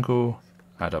triangle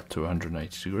add up to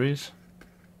 180 degrees.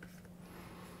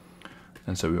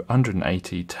 And so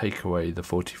 180 take away the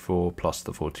 44 plus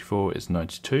the 44 is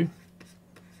 92.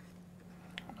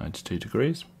 92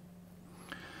 degrees.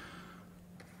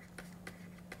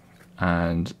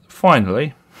 And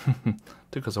finally,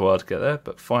 took us a while to get there,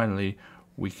 but finally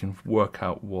we can work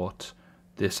out what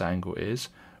this angle is,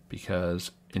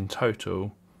 because in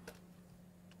total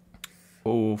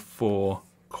all 4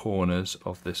 corners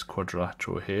of this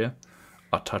quadrilateral here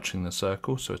are touching the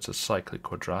circle, so it's a cyclic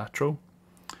quadrilateral.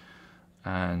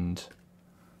 And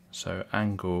so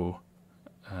angle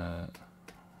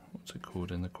what's it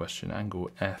called in the question?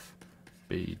 Angle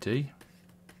FBD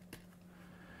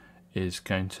is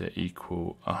going to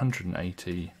equal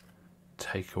 180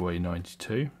 take away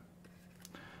 92.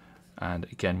 And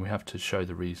again, we have to show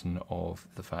the reason of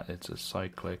the fact it's a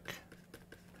cyclic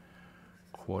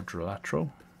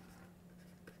quadrilateral.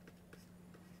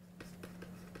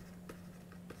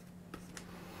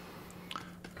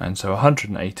 And so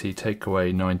 180 take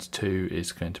away 92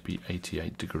 is going to be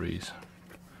 88 degrees.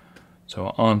 So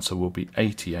our answer will be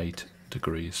 88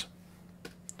 degrees.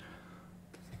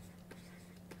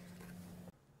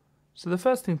 So the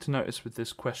first thing to notice with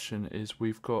this question is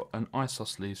we've got an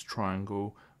isosceles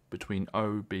triangle between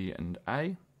O, B and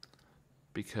A,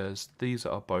 because these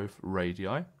are both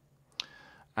radii.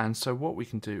 And so what we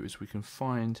can do is we can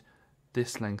find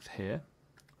this length here,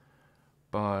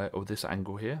 or this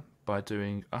angle here, by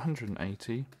doing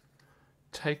 180,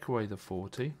 take away the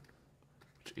 40,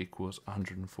 which equals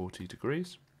 140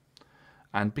 degrees.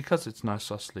 And because it's an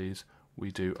isosceles,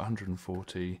 we do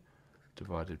 140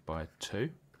 divided by 2,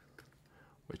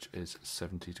 which is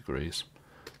 70 degrees.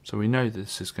 So we know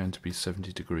this is going to be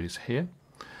 70 degrees here.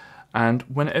 And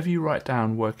whenever you write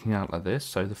down working out like this,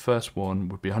 so the first one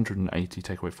would be 180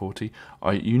 take away 40,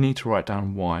 you need to write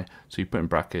down y. So you put in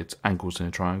brackets angles in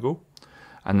a triangle.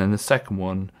 And then the second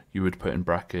one, you would put in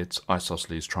brackets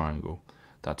isosceles triangle.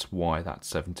 That's why that's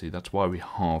 70. That's why we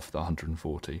halve the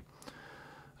 140.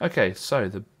 Okay, so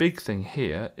the big thing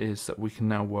here is that we can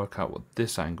now work out what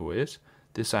this angle is.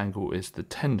 this angle is the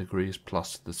 10 degrees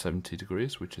plus the 70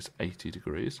 degrees, which is 80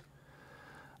 degrees.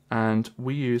 And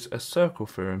we use a circle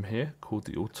theorem here called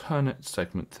the alternate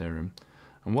segment theorem.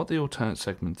 And what the alternate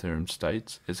segment theorem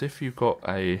states is if you've got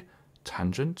a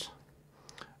tangent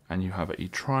and you have a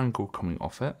triangle coming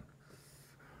off it,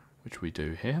 which we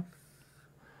do here,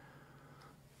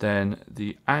 then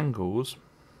the angles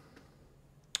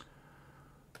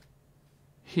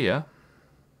here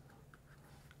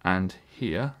and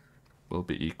here will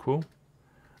be equal,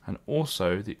 and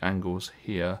also the angles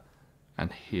here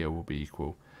and here will be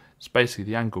equal. It's basically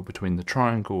the angle between the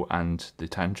triangle and the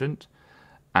tangent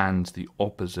and the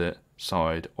opposite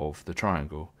side of the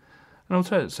triangle. An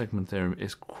alternate segment theorem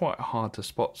is quite hard to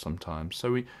spot sometimes.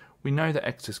 So we know that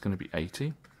x is going to be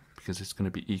 80 because it's going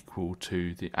to be equal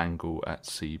to the angle at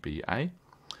CBA.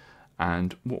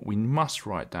 And what we must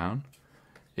write down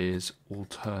is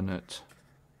alternate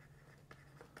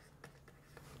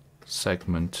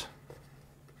segment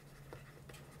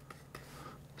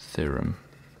theorem.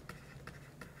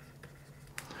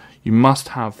 You must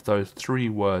have those 3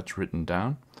 words written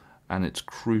down, and it's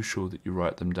crucial that you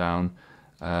write them down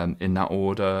in that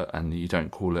order, and you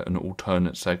don't call it an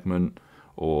alternate segment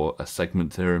or a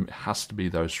segment theorem. It has to be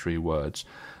those 3 words,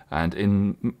 and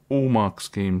in all mark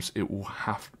schemes it will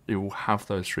have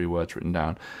those 3 words written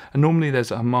down. And normally there's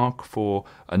a mark for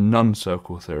a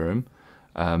non-circle theorem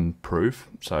proof,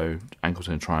 so angles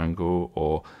in a triangle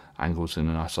or angles in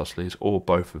an isosceles, or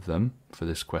both of them for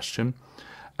this question,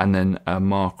 and then a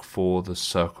mark for the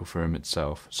circle theorem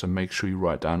itself. So make sure you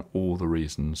write down all the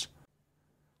reasons.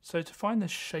 So to find the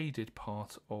shaded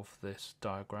part of this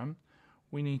diagram,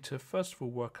 we need to first of all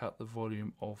work out the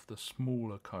volume of the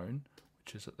smaller cone,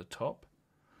 which is at the top,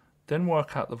 then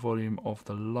work out the volume of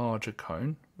the larger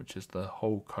cone, which is the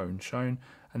whole cone shown,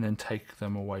 and then take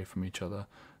them away from each other.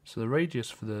 So the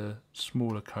radius for the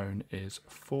smaller cone is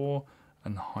 4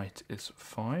 and the height is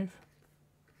 5.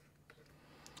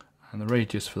 And the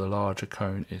radius for the larger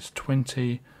cone is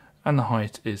 20 and the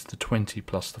height is the 20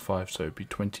 plus the 5, so it would be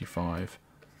 25.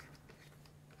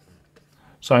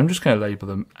 So I'm just going to label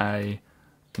them A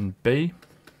and B.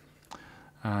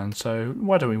 And so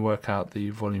why don't we work out the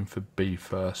volume for B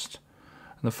first?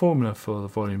 And the formula for the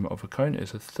volume of a cone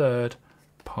is 1/3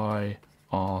 pi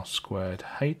r squared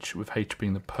h, with h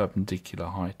being the perpendicular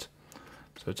height.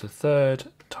 So it's 1/3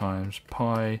 times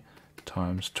pi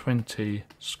times 20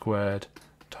 squared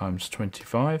times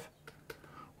 25,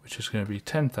 which is going to be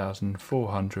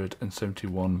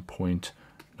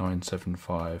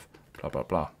 10,471.975, blah blah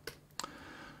blah.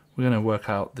 We're going to work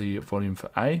out the volume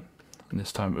for A, and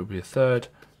this time it will be 1/3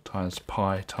 times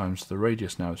pi times the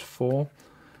radius now is 4,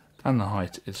 and the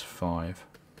height is 5.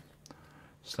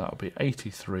 So that will be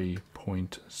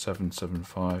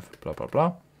 83.775, blah blah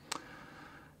blah.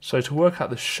 So to work out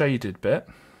the shaded bit,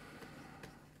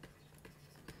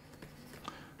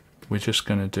 we're just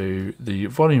going to do the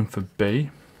volume for B,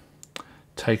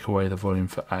 take away the volume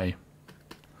for A.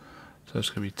 So it's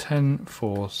going to be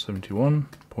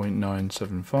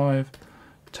 10,471.975,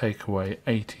 take away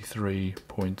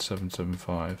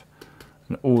 83.775.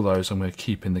 And all those I'm going to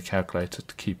keep in the calculator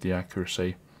to keep the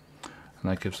accuracy. And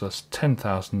that gives us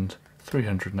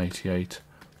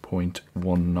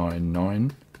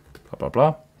 10,388.199, blah blah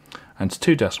blah. And to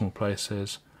 2 decimal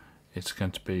places, it's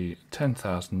going to be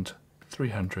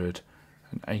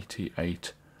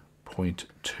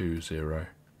 10,388.20.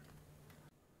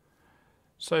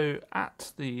 So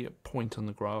at the point on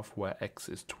the graph where x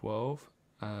is 12,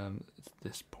 it's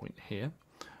this point here,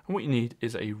 and what you need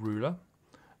is a ruler,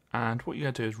 and what you're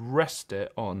going to do is rest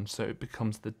it on so it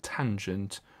becomes the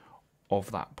tangent of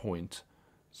that point.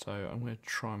 So I'm going to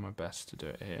try my best to do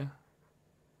it here.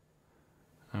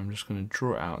 I'm just going to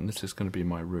draw it out, and this is going to be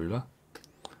my ruler,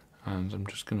 and I'm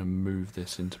just going to move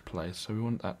this into place. So we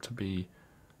want that to be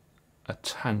a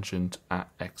tangent at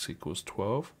x equals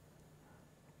 12,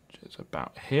 which is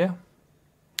about here.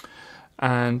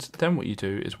 And then what you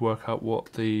do is work out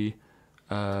what the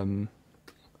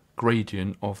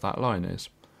gradient of that line is.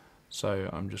 So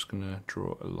I'm just going to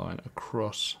draw a line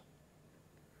across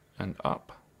and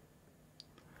up,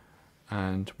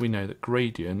 and we know that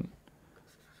gradient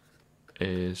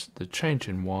is the change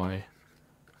in y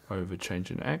over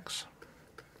change in x.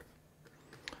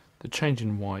 The change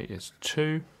in y is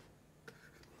 2,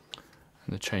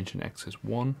 and the change in x is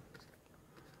 1.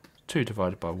 2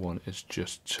 divided by 1 is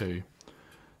just 2.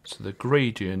 So the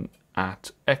gradient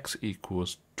at x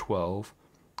equals 12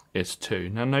 is 2.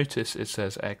 Now notice it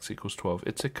says x equals 12.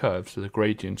 It's a curve, so the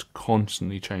gradient's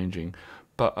constantly changing,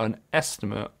 but an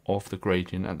estimate of the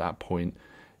gradient at that point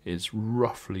is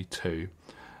roughly 2.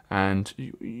 And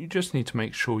you just need to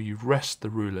make sure you rest the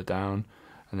ruler down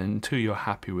and then until you're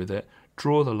happy with it,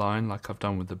 draw the line like I've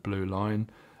done with the blue line,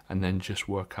 and then just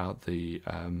work out the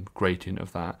gradient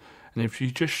of that. And if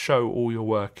you just show all your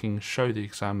workings, show the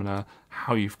examiner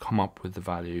how you've come up with the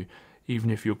value, even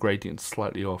if your gradient's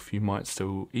slightly off, you might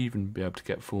still even be able to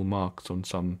get full marks on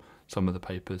some of the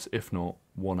papers, if not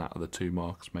 1 out of the 2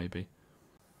 marks maybe.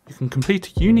 You can complete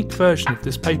a unique version of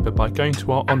this paper by going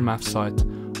to our onmaths site.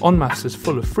 onmaths is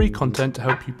full of free content to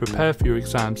help you prepare for your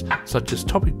exams, such as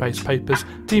topic-based papers,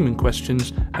 demon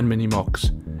questions and mini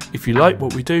mocks. If you like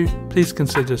what we do, please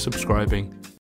consider subscribing.